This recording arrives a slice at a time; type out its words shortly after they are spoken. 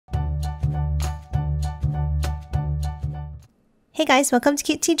Hey guys, welcome to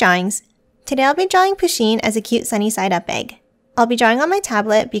Cute Tea Drawings. Today I'll be drawing Pusheen as a cute sunny side up egg. I'll be drawing on my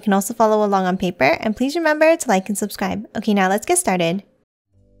tablet, but you can also follow along on paper, and please remember to like and subscribe. Okay, now let's get started.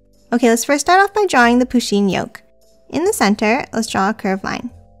 Okay, let's first start off by drawing the Pusheen yolk. In the center, let's draw a curved line.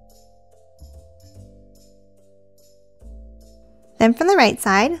 Then from the right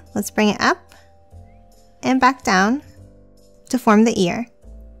side, let's bring it up and back down to form the ear.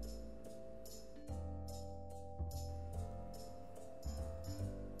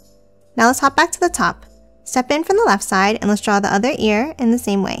 Now let's hop back to the top. Step in from the left side and let's draw the other ear in the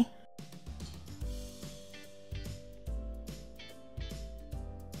same way.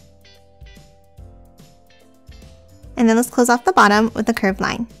 And then let's close off the bottom with a curved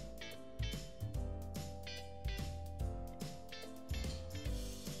line.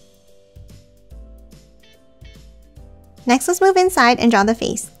 Next, let's move inside and draw the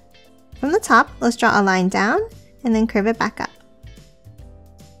face. From the top, let's draw a line down and then curve it back up.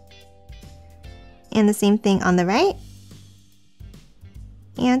 And the same thing on the right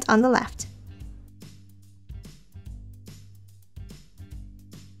and on the left.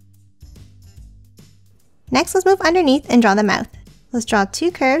 Next, let's move underneath and draw the mouth. Let's draw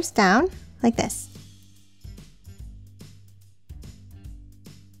two curves down like this.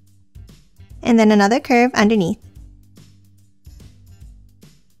 And then another curve underneath.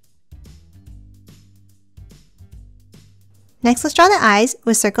 Next, let's draw the eyes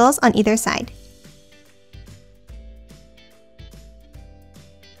with circles on either side.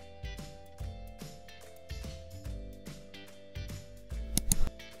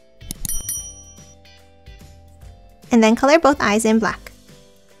 And then color both eyes in black.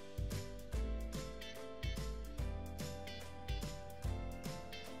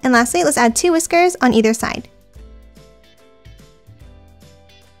 And lastly, let's add two whiskers on either side.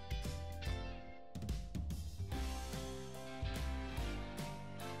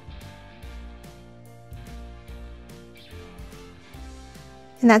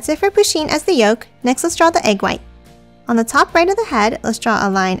 And that's it for Pusheen as the yolk. Next, let's draw the egg white. On the top right of the head, let's draw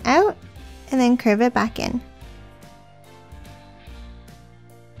a line out and then curve it back in.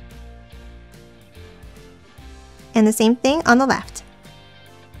 And the same thing on the left.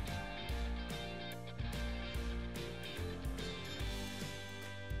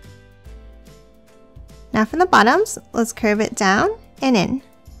 Now from the bottoms, let's curve it down and in.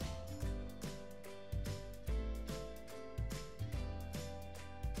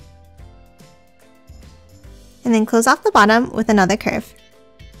 And then close off the bottom with another curve.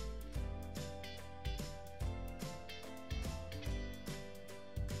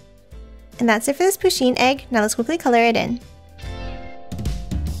 And that's it for this Pusheen egg. Now let's quickly color it in.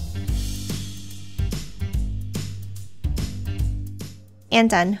 And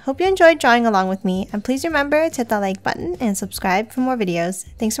done. Hope you enjoyed drawing along with me, and please remember to hit that like button and subscribe for more videos.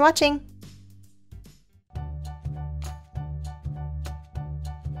 Thanks for watching!